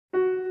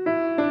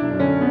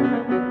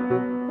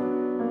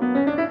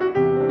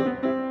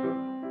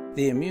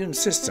the immune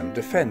system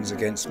defends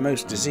against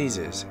most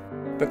diseases,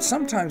 but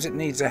sometimes it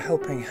needs a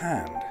helping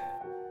hand.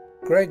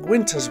 Greg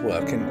Winter's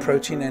work in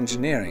protein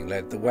engineering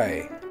led the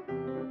way.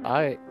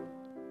 I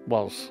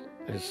was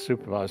his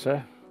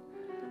supervisor,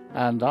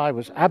 and I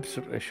was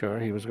absolutely sure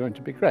he was going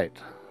to be great.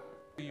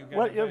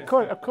 Well,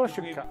 of course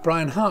you can.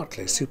 Brian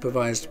Hartley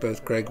supervised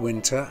both Greg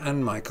Winter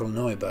and Michael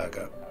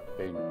Neuberger.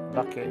 Being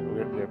lucky,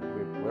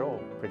 we're all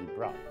pretty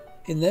bright.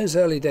 In those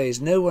early days,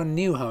 no one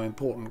knew how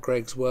important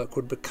Greg's work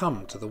would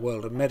become to the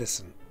world of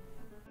medicine.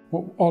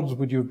 What odds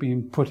would you have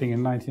been putting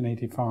in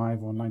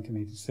 1985 or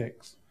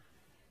 1986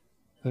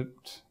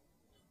 that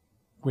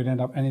we'd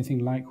end up anything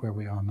like where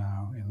we are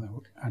now in the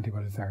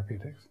antibody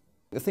therapeutics?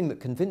 The thing that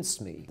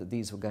convinced me that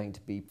these were going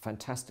to be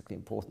fantastically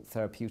important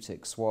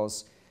therapeutics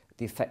was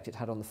the effect it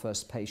had on the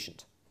first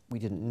patient. We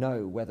didn't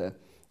know whether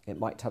it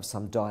might have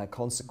some dire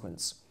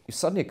consequence. You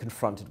suddenly are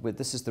confronted with,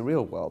 this is the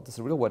real world, this is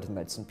the real world of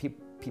medicine.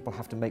 People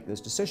have to make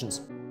those decisions.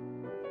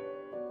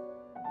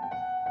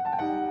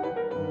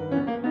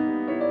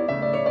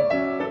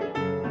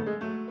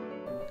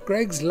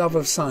 Greg's love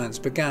of science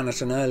began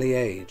at an early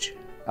age.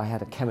 I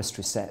had a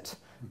chemistry set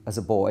as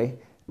a boy.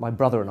 My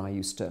brother and I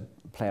used to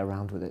play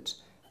around with it.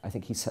 I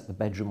think he set the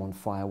bedroom on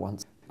fire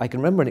once. I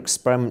can remember an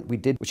experiment we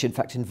did, which in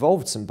fact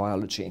involved some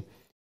biology.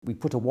 We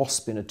put a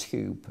wasp in a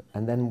tube,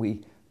 and then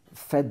we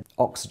fed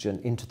oxygen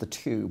into the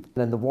tube.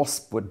 Then the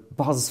wasp would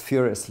buzz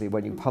furiously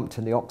when you pumped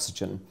in the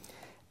oxygen.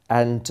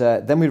 And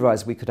then we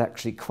realized we could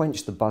actually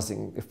quench the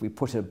buzzing if we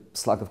put a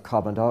slug of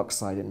carbon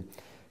dioxide in.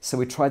 So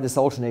we tried this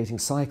alternating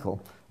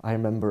cycle, I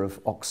remember, of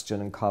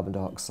oxygen and carbon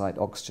dioxide,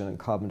 oxygen and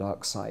carbon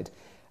dioxide.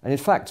 And in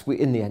fact,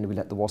 in the end, we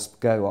let the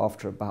wasp go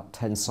after about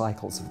 10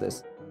 cycles of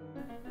this.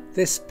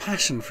 This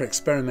passion for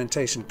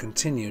experimentation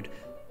continued,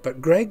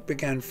 but Greg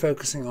began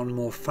focusing on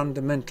more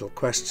fundamental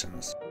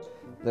questions.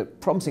 The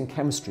problems in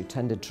chemistry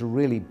tended to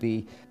really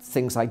be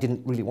things I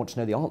didn't really want to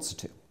know the answer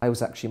to. I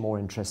was actually more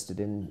interested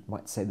in,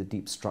 might say, the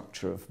deep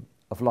structure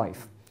of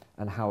life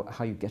and how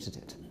you get at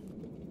it.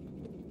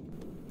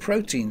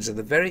 Proteins are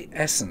the very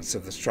essence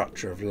of the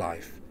structure of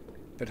life,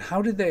 but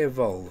how did they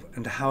evolve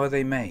and how are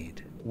they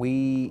made?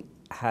 We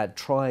had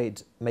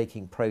tried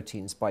making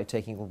proteins by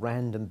taking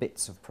random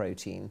bits of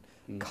protein,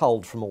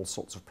 culled from all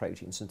sorts of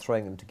proteins, and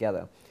throwing them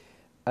together,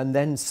 and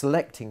then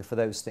selecting for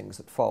those things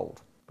that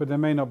fold. But there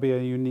may not be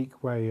a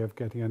unique way of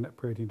getting a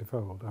protein to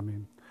fold. I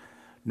mean,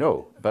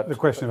 no, but the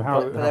question of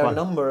how. There are a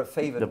number of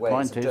favoured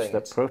ways of doing it. The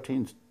point is that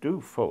proteins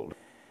do fold.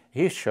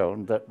 He's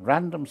shown that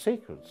random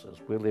sequences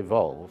will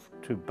evolve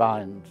to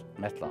bind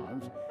metal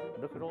ions.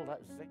 Look at all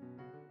that zinc.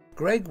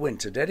 Greg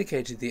Winter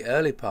dedicated the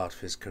early part of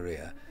his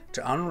career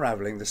to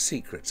unravelling the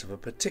secrets of a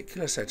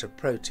particular set of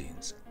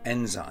proteins,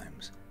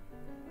 enzymes.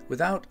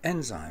 Without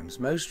enzymes,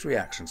 most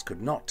reactions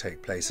could not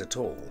take place at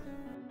all.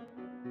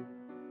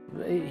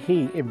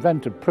 He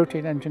invented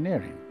protein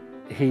engineering.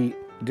 He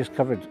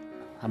discovered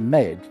and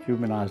made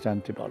humanized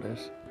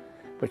antibodies,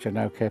 which are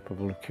now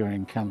capable of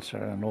curing cancer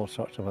and all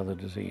sorts of other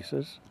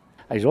diseases.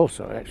 He's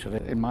also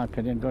actually, in my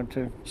opinion, going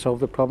to solve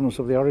the problems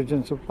of the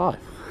origins of life.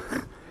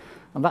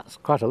 And that's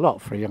quite a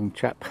lot for a young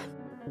chap.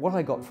 What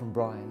I got from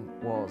Brian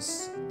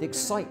was the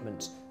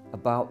excitement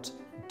about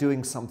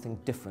doing something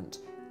different,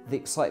 the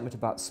excitement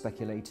about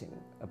speculating,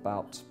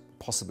 about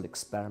possible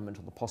experiment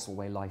or the possible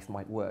way life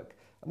might work.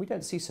 And we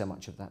don't see so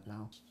much of that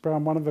now.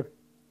 Brian, one of the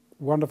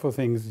wonderful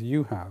things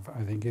you have,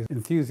 I think, is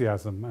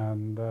enthusiasm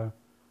and...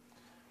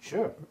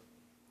 Sure.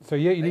 So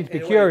yeah, you need to be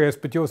curious,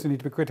 but you also need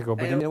to be critical.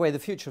 But in a way, the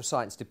future of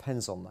science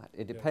depends on that.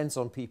 It depends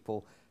on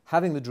people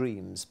having the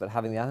dreams, but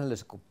having the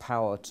analytical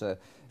power to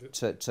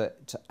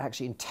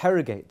actually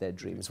interrogate their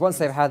dreams. Once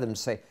they've had them,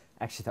 say,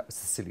 actually, that was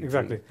a silly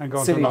dream. And go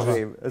on silly to another.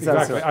 dream.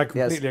 Exactly, I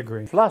completely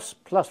agree. Plus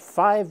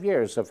 5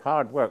 years of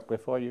hard work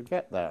before you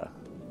get there.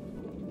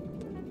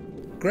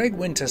 Greg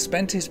Winter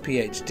spent his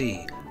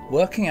PhD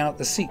working out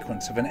the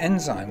sequence of an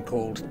enzyme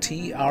called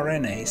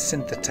tRNA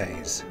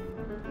synthetase.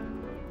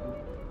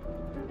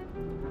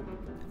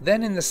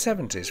 Then in the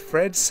 70s,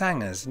 Fred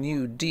Sanger's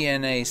new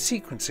DNA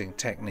sequencing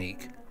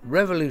technique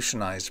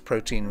revolutionized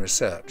protein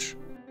research.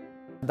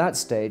 At that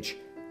stage,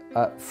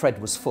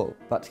 Fred was full,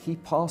 but he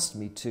passed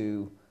me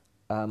to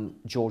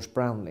George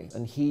Brownlee,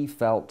 and he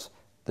felt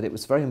that it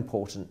was very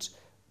important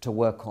to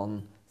work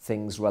on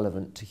things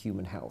relevant to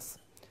human health.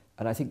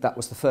 And I think that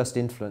was the first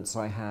influence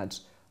I had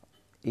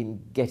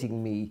in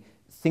getting me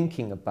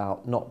thinking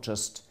about not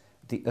just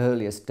the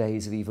earliest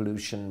days of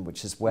evolution,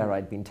 which is where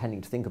I'd been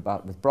tending to think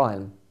about with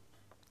Brian,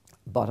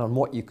 but on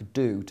what you could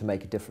do to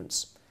make a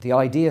difference. The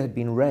idea had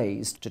been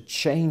raised to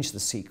change the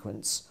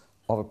sequence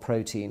of a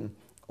protein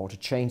or to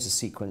change the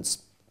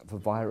sequence of a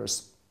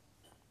virus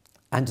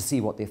and to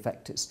see what the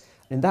effect is.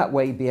 In that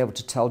way, be able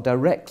to tell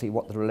directly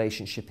what the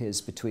relationship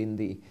is between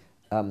the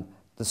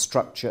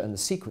structure and the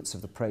sequence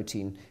of the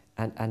protein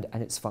and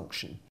its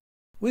function.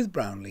 With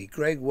Brownlee,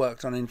 Greg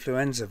worked on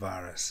influenza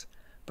virus,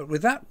 but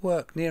with that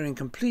work nearing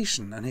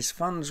completion and his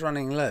funds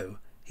running low,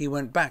 he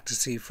went back to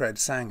see Fred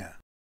Sanger.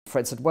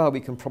 Fred said, well,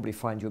 we can probably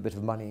find you a bit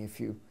of money if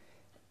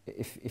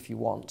you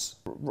want.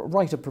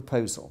 Write a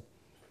proposal.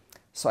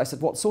 So I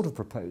said, what sort of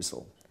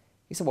proposal?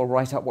 He said, well,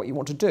 write out what you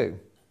want to do.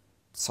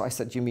 So I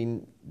said, you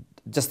mean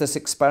just this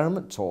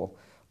experiment or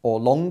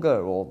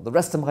longer or the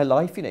rest of my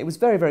life? You know, it was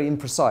very, very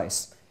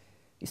imprecise.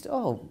 He said,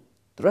 oh,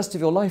 the rest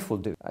of your life will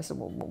do. I said,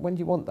 well, when do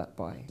you want that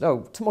by?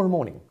 Oh, tomorrow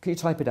morning. Can you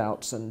type it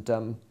out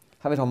and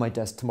have it on my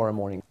desk tomorrow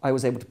morning? I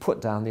was able to put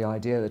down the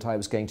idea that I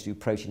was going to do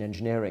protein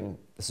engineering.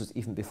 This was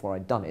even before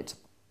I'd done it.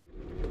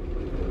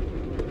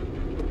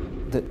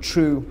 The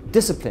true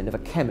discipline of a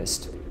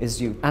chemist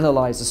is you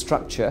analyse a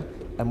structure,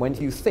 and when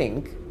you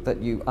think that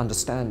you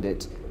understand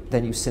it,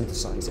 then you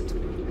synthesize it.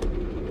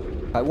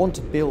 I want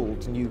to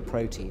build new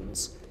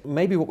proteins.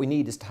 Maybe what we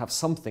need is to have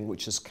something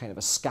which is kind of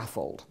a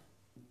scaffold.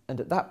 And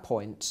at that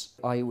point,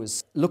 I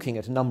was looking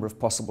at a number of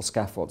possible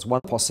scaffolds.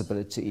 One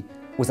possibility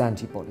was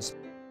antibodies.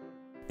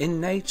 In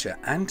nature,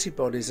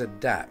 antibodies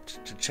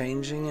adapt to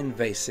changing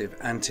invasive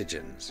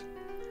antigens.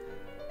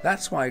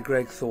 That's why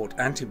Greg thought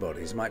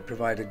antibodies might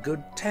provide a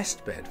good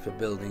test bed for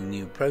building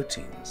new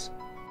proteins.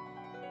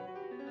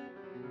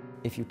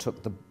 If you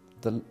took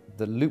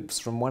the loops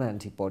from one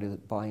antibody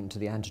that bind to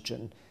the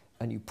antigen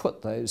and you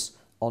put those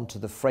onto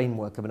the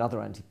framework of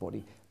another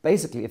antibody,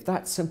 basically if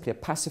that's simply a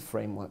passive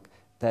framework,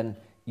 then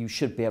you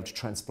should be able to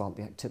transplant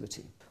the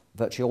activity.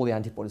 Virtually all the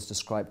antibodies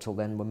described till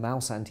then were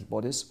mouse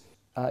antibodies.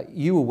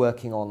 You were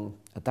working on,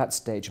 at that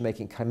stage,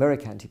 making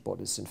chimeric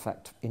antibodies, in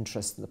fact,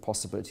 interested in the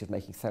possibility of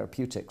making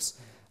therapeutics.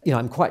 You know,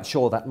 I'm quite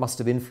sure that must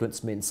have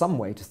influenced me in some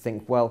way to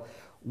think, well,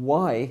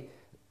 why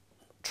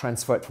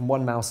transfer it from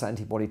one mouse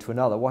antibody to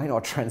another? Why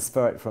not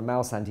transfer it from a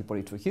mouse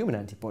antibody to a human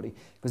antibody?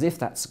 Because if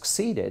that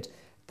succeeded,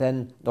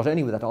 then not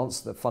only would that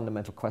answer the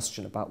fundamental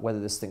question about whether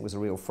this thing was a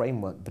real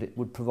framework, but it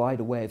would provide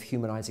a way of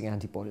humanizing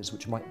antibodies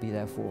which might be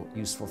therefore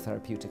useful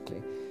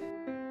therapeutically.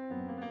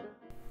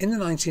 In the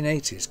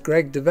 1980s,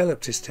 Greg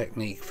developed his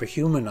technique for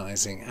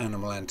humanizing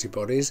animal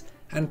antibodies,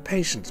 and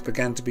patients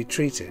began to be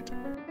treated.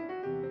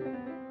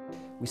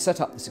 We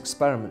set up this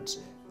experiment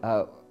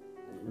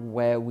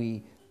where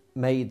we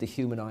made the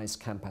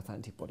humanized Campath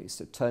antibody,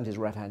 so turned his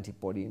rat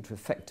antibody into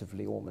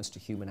effectively almost a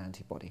human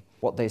antibody.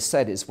 What they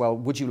said is, well,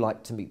 would you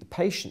like to meet the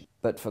patient?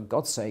 But for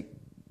God's sake,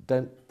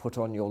 don't put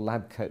on your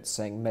lab coat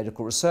saying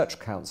Medical Research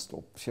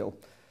Council. She'll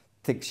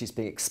think she's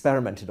being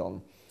experimented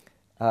on.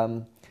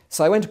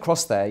 So I went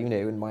across there, you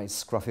know, in my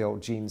scruffy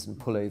old jeans and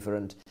pullover,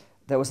 and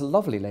there was a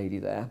lovely lady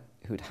there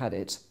who'd had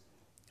it.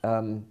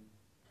 And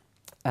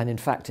in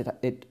fact,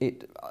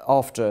 it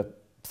after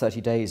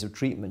 30 days of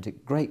treatment,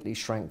 it greatly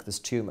shrank this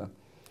tumour.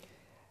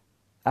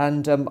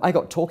 And I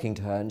got talking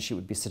to her, and she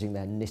would be sitting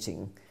there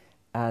knitting.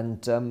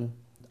 And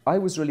I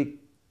was really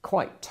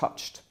quite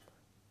touched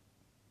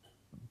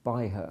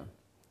by her.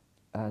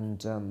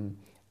 And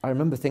I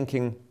remember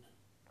thinking,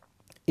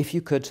 if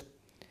you could,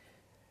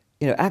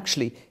 you know,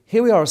 actually,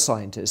 here we are as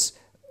scientists.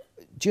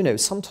 Do you know,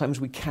 sometimes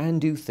we can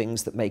do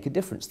things that make a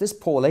difference. This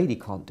poor lady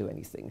can't do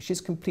anything. She's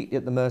completely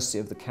at the mercy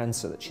of the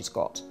cancer that she's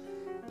got.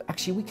 But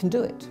actually, we can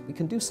do it. We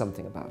can do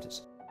something about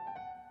it.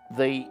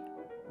 The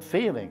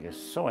feeling is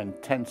so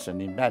intense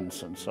and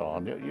immense and so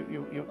on.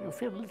 You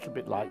feel a little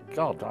bit like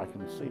God, I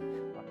can see.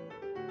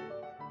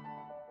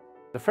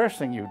 The first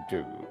thing you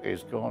do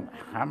is go and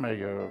hammer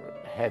your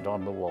head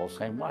on the wall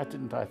saying, why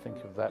didn't I think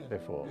of that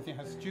before?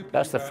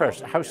 That's the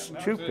first. How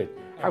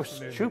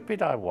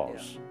stupid I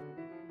was.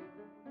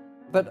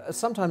 But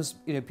sometimes,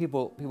 you know,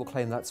 people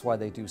claim that's why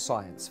they do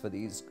science, for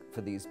these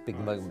big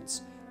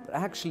moments. But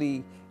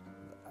actually,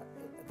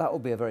 that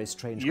would be a very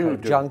strange kind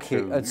of junkie.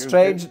 It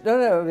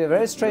would be a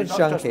very strange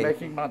junkie. Just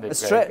making money, a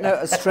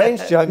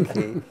strange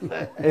junkie.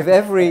 If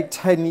every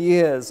 10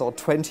 years or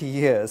 20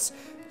 years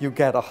you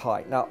get a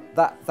high. Now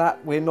that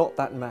we're not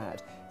that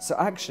mad. So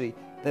actually,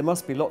 there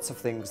must be lots of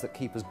things that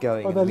keep us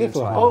going. Oh, they're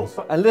little highs.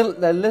 And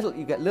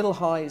you get little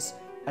highs,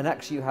 and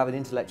actually you have an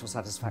intellectual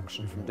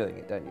satisfaction from doing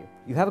it, don't you?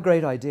 You have a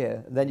great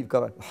idea, and then you've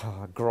got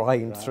to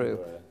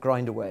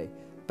grind away.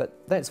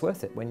 But then it's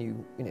worth it when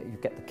you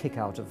get the kick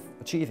out of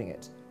achieving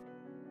it.